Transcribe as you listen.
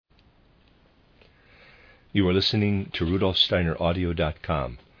You are listening to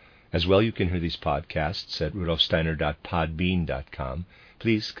RudolfSteinerAudio.com. As well, you can hear these podcasts at RudolfSteiner.podbean.com.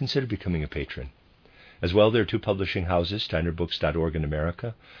 Please consider becoming a patron. As well, there are two publishing houses, SteinerBooks.org in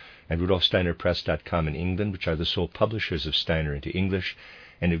America and RudolfSteinerPress.com in England, which are the sole publishers of Steiner into English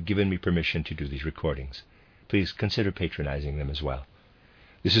and have given me permission to do these recordings. Please consider patronizing them as well.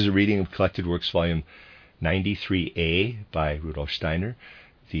 This is a reading of Collected Works, Volume 93A by Rudolf Steiner,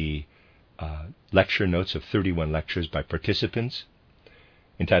 the lecture notes of 31 lectures by participants,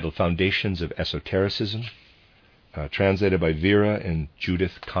 entitled Foundations of Esotericism, translated by Vera and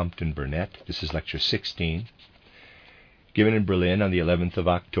Judith Compton Burnett. This is Lecture 16, given in Berlin on the 11th of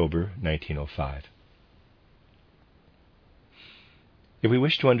October, 1905. If we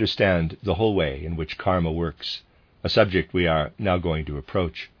wish to understand the whole way in which karma works, a subject we are now going to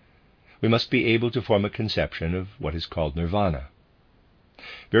approach, we must be able to form a conception of what is called nirvana.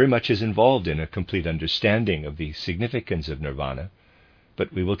 Very much is involved in a complete understanding of the significance of nirvana,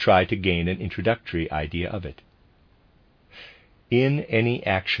 but we will try to gain an introductory idea of it. In any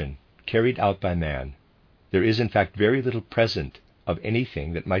action carried out by man, there is in fact very little present of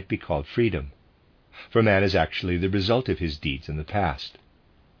anything that might be called freedom, for man is actually the result of his deeds in the past.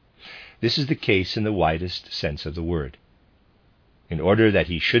 This is the case in the widest sense of the word. In order that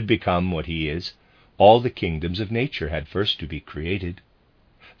he should become what he is, all the kingdoms of nature had first to be created.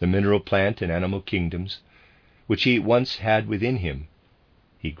 The mineral, plant, and animal kingdoms, which he once had within him,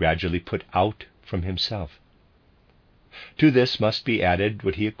 he gradually put out from himself. To this must be added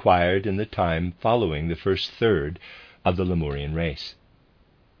what he acquired in the time following the first third of the Lemurian race.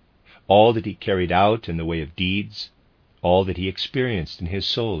 All that he carried out in the way of deeds, all that he experienced in his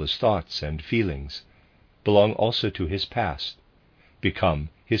soul as thoughts and feelings, belong also to his past, become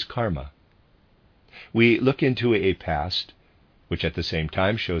his karma. We look into a past which at the same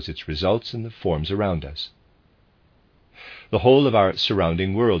time shows its results in the forms around us. The whole of our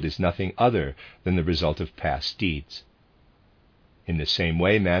surrounding world is nothing other than the result of past deeds. In the same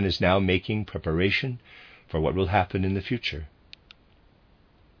way, man is now making preparation for what will happen in the future.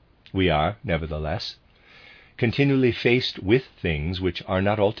 We are, nevertheless, continually faced with things which are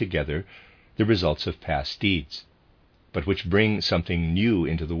not altogether the results of past deeds, but which bring something new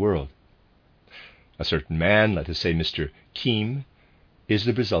into the world. A certain man, let us say Mr. Keim, is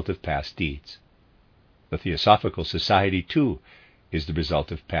the result of past deeds. The Theosophical Society, too, is the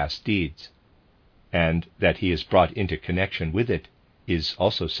result of past deeds, and that he is brought into connection with it is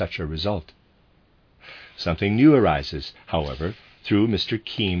also such a result. Something new arises, however, through Mr.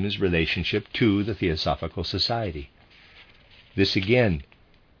 Keim's relationship to the Theosophical Society. This again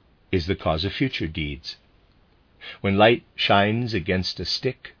is the cause of future deeds. When light shines against a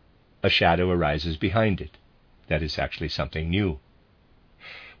stick, a shadow arises behind it. That is actually something new.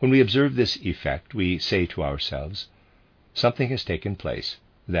 When we observe this effect, we say to ourselves, something has taken place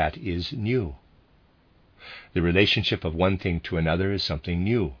that is new. The relationship of one thing to another is something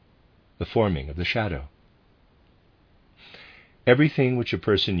new, the forming of the shadow. Everything which a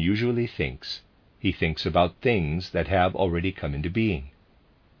person usually thinks, he thinks about things that have already come into being.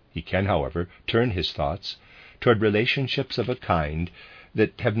 He can, however, turn his thoughts toward relationships of a kind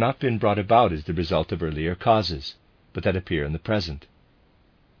that have not been brought about as the result of earlier causes, but that appear in the present.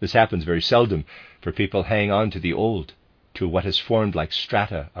 This happens very seldom, for people hang on to the old, to what has formed like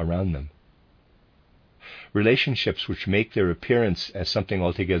strata around them. Relationships which make their appearance as something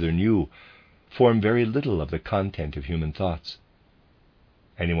altogether new form very little of the content of human thoughts.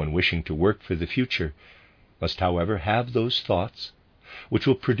 Anyone wishing to work for the future must, however, have those thoughts which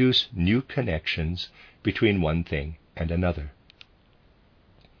will produce new connections between one thing and another.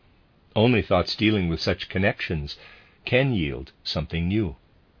 Only thoughts dealing with such connections can yield something new.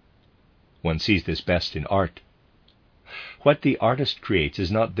 One sees this best in art. What the artist creates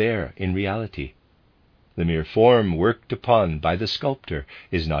is not there in reality. The mere form worked upon by the sculptor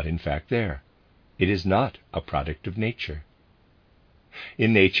is not in fact there. It is not a product of nature.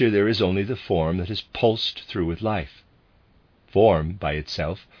 In nature there is only the form that is pulsed through with life. Form, by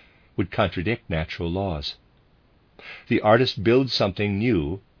itself, would contradict natural laws. The artist builds something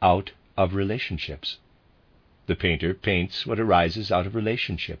new out of relationships. The painter paints what arises out of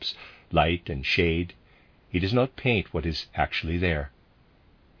relationships, light and shade. He does not paint what is actually there.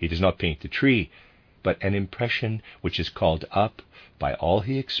 He does not paint the tree, but an impression which is called up by all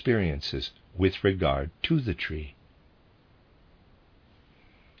he experiences with regard to the tree.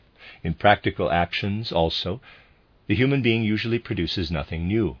 In practical actions, also, the human being usually produces nothing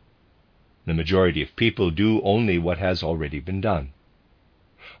new. The majority of people do only what has already been done.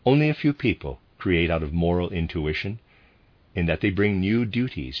 Only a few people create out of moral intuition, in that they bring new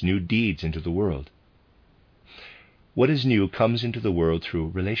duties, new deeds into the world. what is new comes into the world through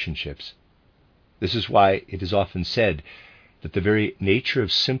relationships. This is why it is often said that the very nature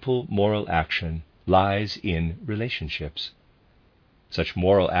of simple moral action lies in relationships. Such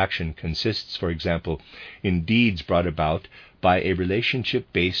moral action consists, for example, in deeds brought about by a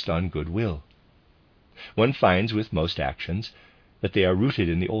relationship based on goodwill. One finds with most actions that they are rooted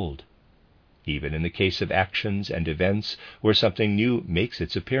in the old, even in the case of actions and events where something new makes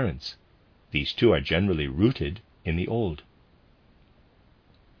its appearance. These too are generally rooted in the old.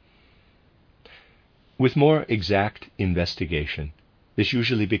 With more exact investigation, this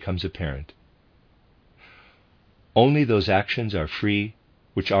usually becomes apparent. Only those actions are free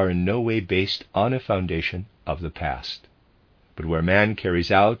which are in no way based on a foundation of the past, but where man carries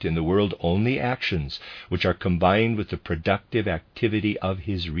out in the world only actions which are combined with the productive activity of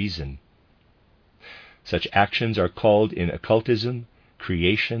his reason. Such actions are called in occultism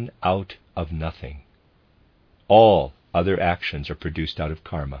creation out of nothing. All other actions are produced out of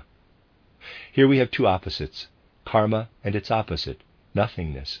karma. Here we have two opposites, karma and its opposite,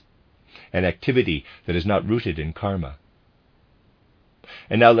 nothingness, an activity that is not rooted in karma.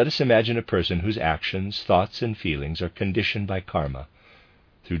 And now let us imagine a person whose actions, thoughts, and feelings are conditioned by karma,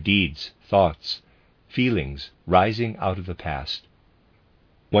 through deeds, thoughts, feelings rising out of the past.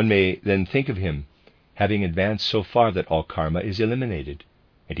 One may then think of him having advanced so far that all karma is eliminated,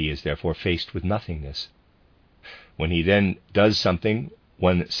 and he is therefore faced with nothingness. When he then does something,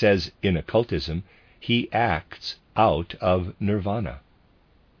 one says in occultism, he acts out of nirvana.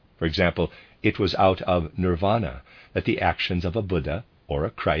 For example, it was out of nirvana that the actions of a Buddha or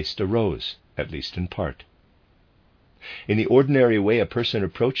a Christ arose, at least in part. In the ordinary way, a person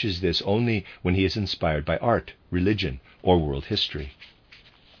approaches this only when he is inspired by art, religion, or world history.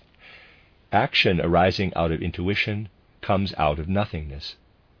 Action arising out of intuition comes out of nothingness.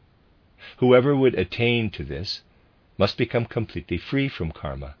 Whoever would attain to this must become completely free from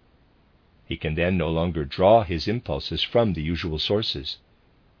karma. He can then no longer draw his impulses from the usual sources.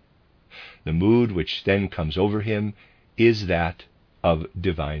 The mood which then comes over him is that of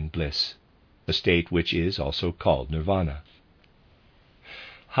divine bliss, a state which is also called nirvana.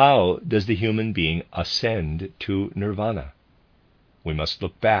 How does the human being ascend to nirvana? We must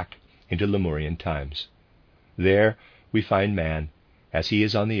look back into Lemurian times. There we find man, as he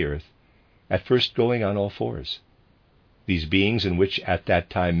is on the earth, at first going on all fours. These beings in which at that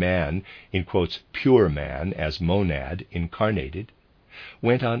time man, in quotes, pure man, as monad, incarnated,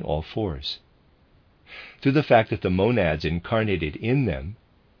 went on all fours. Through the fact that the monads incarnated in them,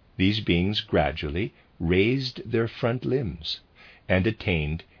 these beings gradually raised their front limbs and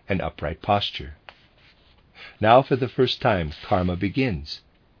attained an upright posture. Now for the first time karma begins.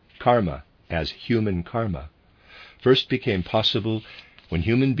 Karma, as human karma, first became possible when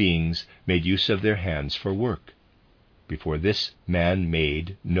human beings made use of their hands for work. Before this, man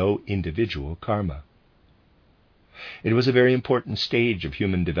made no individual karma. It was a very important stage of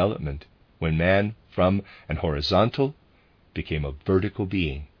human development when man, from an horizontal, became a vertical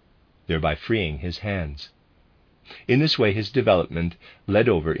being, thereby freeing his hands. In this way his development led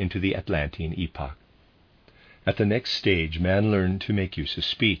over into the Atlantean epoch. At the next stage, man learned to make use of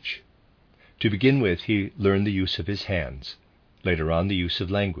speech. To begin with, he learned the use of his hands, later on the use of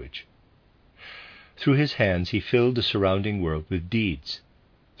language. Through his hands he filled the surrounding world with deeds.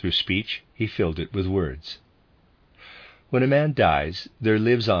 Through speech he filled it with words. When a man dies, there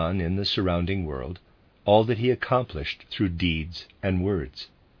lives on in the surrounding world all that he accomplished through deeds and words.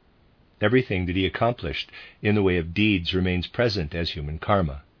 Everything that he accomplished in the way of deeds remains present as human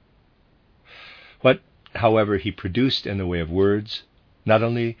karma. What, however, he produced in the way of words not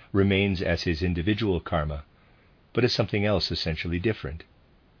only remains as his individual karma, but as something else essentially different.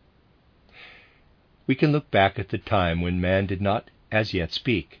 We can look back at the time when man did not as yet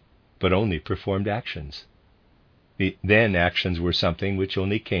speak, but only performed actions. Then actions were something which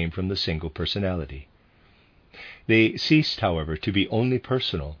only came from the single personality. They ceased, however, to be only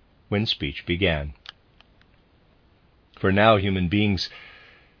personal when speech began. For now human beings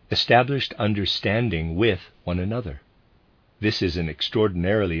established understanding with one another. This is an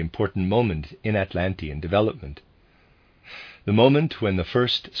extraordinarily important moment in Atlantean development. The moment when the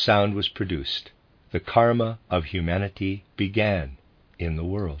first sound was produced, the karma of humanity began in the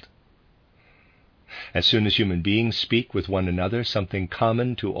world. As soon as human beings speak with one another, something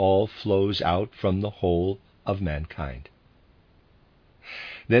common to all flows out from the whole of mankind.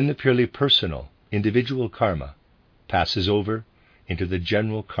 Then the purely personal, individual karma passes over into the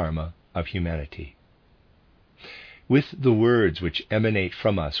general karma of humanity. With the words which emanate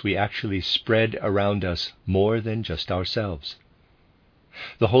from us, we actually spread around us more than just ourselves.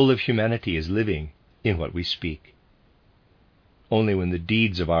 The whole of humanity is living in what we speak. only when the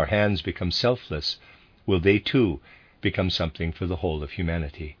deeds of our hands become selfless will they too become something for the whole of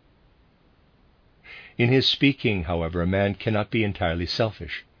humanity. In his speaking, however, a man cannot be entirely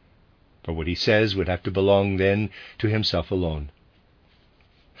selfish, for what he says would have to belong then to himself alone.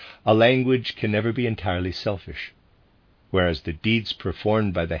 A language can never be entirely selfish, whereas the deeds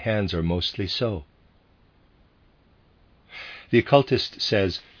performed by the hands are mostly so. The occultist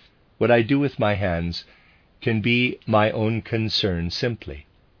says, "What I do with my hands can be my own concern simply.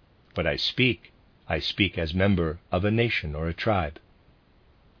 What I speak as member of a nation or a tribe."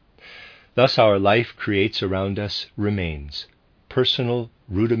 Thus our life creates around us remains, personal,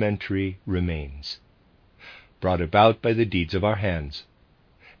 rudimentary remains, brought about by the deeds of our hands,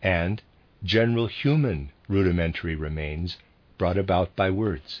 and general human rudimentary remains brought about by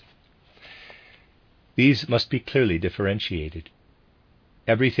words. These must be clearly differentiated.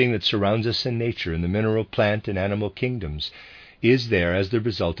 Everything that surrounds us in nature, in the mineral, plant, and animal kingdoms, is there as the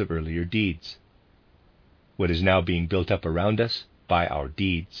result of earlier deeds. What is now being built up around us by our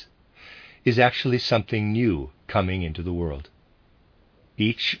deeds is actually something new coming into the world.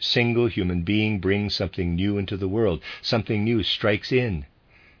 Each single human being brings something new into the world. Something new strikes in,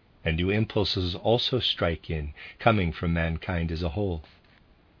 and new impulses also strike in, coming from mankind as a whole.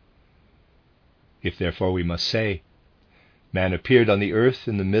 If therefore we must say, man appeared on the earth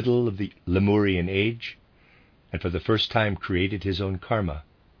in the middle of the Lemurian age, and for the first time created his own karma.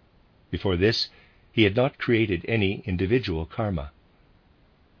 Before this, he had not created any individual karma.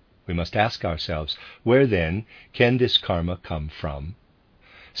 We must ask ourselves, where then can this karma come from,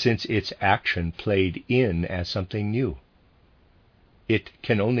 since its action played in as something new? It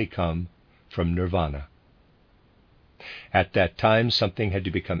can only come from nirvana. At that time, something had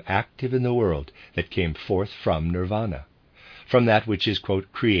to become active in the world that came forth from nirvana, from that which is,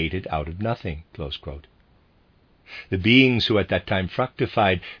 quote, created out of nothing, close quote. The beings who at that time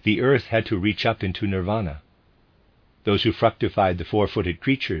fructified the earth had to reach up into nirvana. Those who fructified the four-footed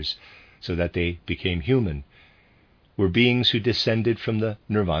creatures so that they became human were beings who descended from the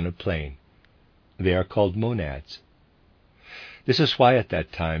nirvana plane. They are called monads. This is why at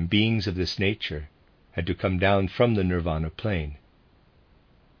that time beings of this nature had to come down from the nirvana plane.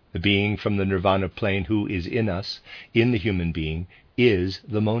 The being from the nirvana plane who is in us, in the human being, is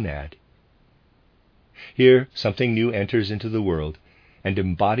the monad. Here something new enters into the world and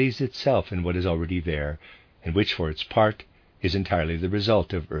embodies itself in what is already there, and which for its part is entirely the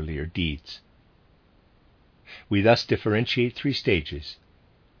result of earlier deeds. We thus differentiate three stages.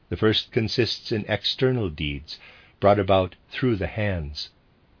 The first consists in external deeds brought about through the hands.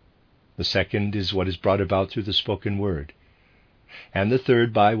 The second is what is brought about through the spoken word, and the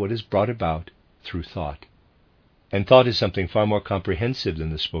third by what is brought about through thought. And thought is something far more comprehensive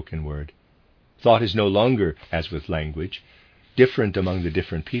than the spoken word. Thought is no longer, as with language, different among the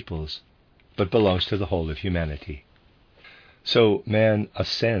different peoples, but belongs to the whole of humanity. So man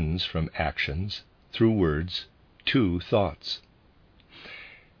ascends from actions, through words, to thoughts.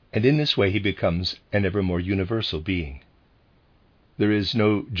 And in this way he becomes an ever more universal being. There is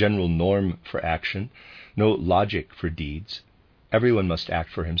no general norm for action, no logic for deeds. Everyone must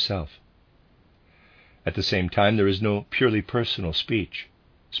act for himself. At the same time, there is no purely personal speech.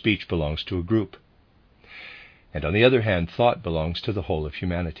 Speech belongs to a group. And on the other hand, thought belongs to the whole of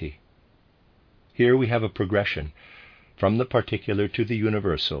humanity. Here we have a progression from the particular to the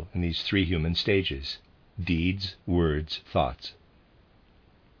universal in these three human stages: deeds, words, thoughts.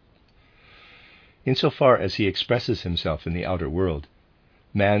 Insofar as he expresses himself in the outer world,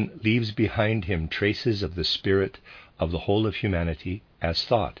 man leaves behind him traces of the spirit of the whole of humanity as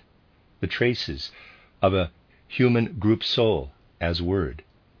thought, the traces of a human group soul as word,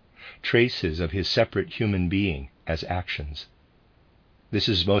 traces of his separate human being as actions. This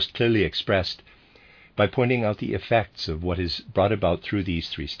is most clearly expressed by pointing out the effects of what is brought about through these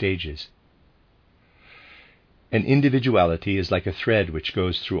three stages. An individuality is like a thread which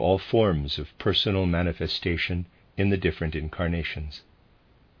goes through all forms of personal manifestation in the different incarnations.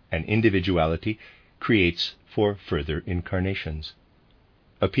 An individuality creates for further incarnations.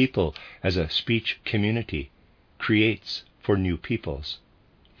 A people, as a speech community, creates for new peoples.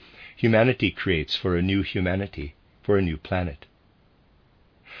 Humanity creates for a new humanity, for a new planet.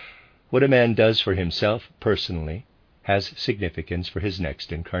 What a man does for himself personally has significance for his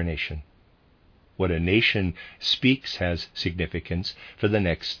next incarnation. What a nation speaks has significance for the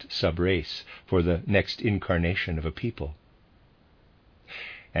next subrace, for the next incarnation of a people.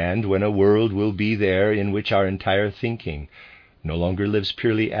 And when a world will be there in which our entire thinking no longer lives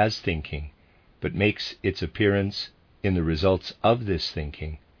purely as thinking, but makes its appearance in the results of this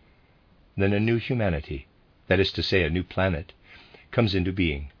thinking, then a new humanity, that is to say, a new planet, comes into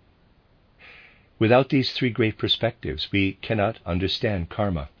being. Without these three great perspectives, we cannot understand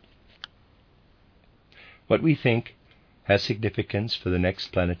karma. What we think has significance for the next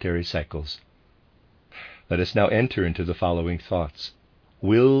planetary cycles. Let us now enter into the following thoughts.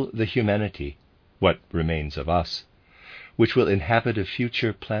 Will the humanity, what remains of us, which will inhabit a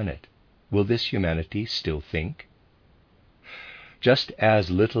future planet, will this humanity still think? Just as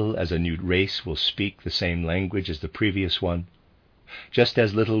little as a new race will speak the same language as the previous one, just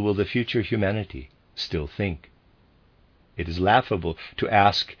as little will the future humanity still think. It is laughable to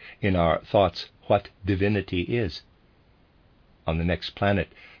ask in our thoughts what divinity is. On the next planet,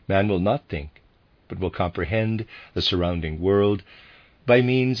 man will not think, but will comprehend the surrounding world by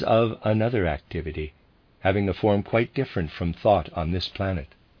means of another activity, having a form quite different from thought on this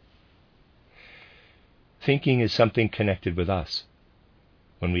planet. Thinking is something connected with us.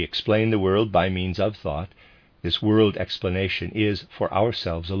 When we explain the world by means of thought, this world explanation is for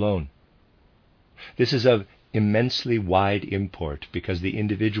ourselves alone. This is of immensely wide import because the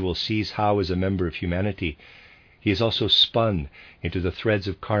individual sees how, as a member of humanity, he is also spun into the threads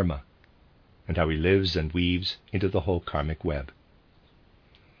of karma, and how he lives and weaves into the whole karmic web.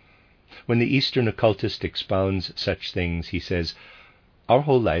 When the Eastern occultist expounds such things, he says, our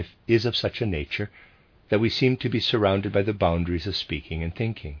whole life is of such a nature that we seem to be surrounded by the boundaries of speaking and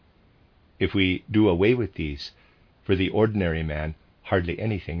thinking. If we do away with these, for the ordinary man, hardly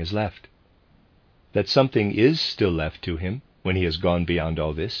anything is left. That something is still left to him when he has gone beyond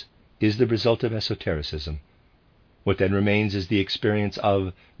all this is the result of esotericism. What then remains is the experience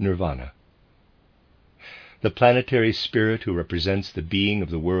of nirvana. The planetary spirit who represents the being of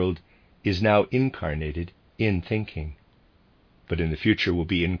the world is now incarnated in thinking, but in the future will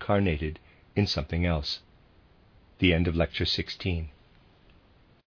be incarnated in something else. The end of Lecture 16.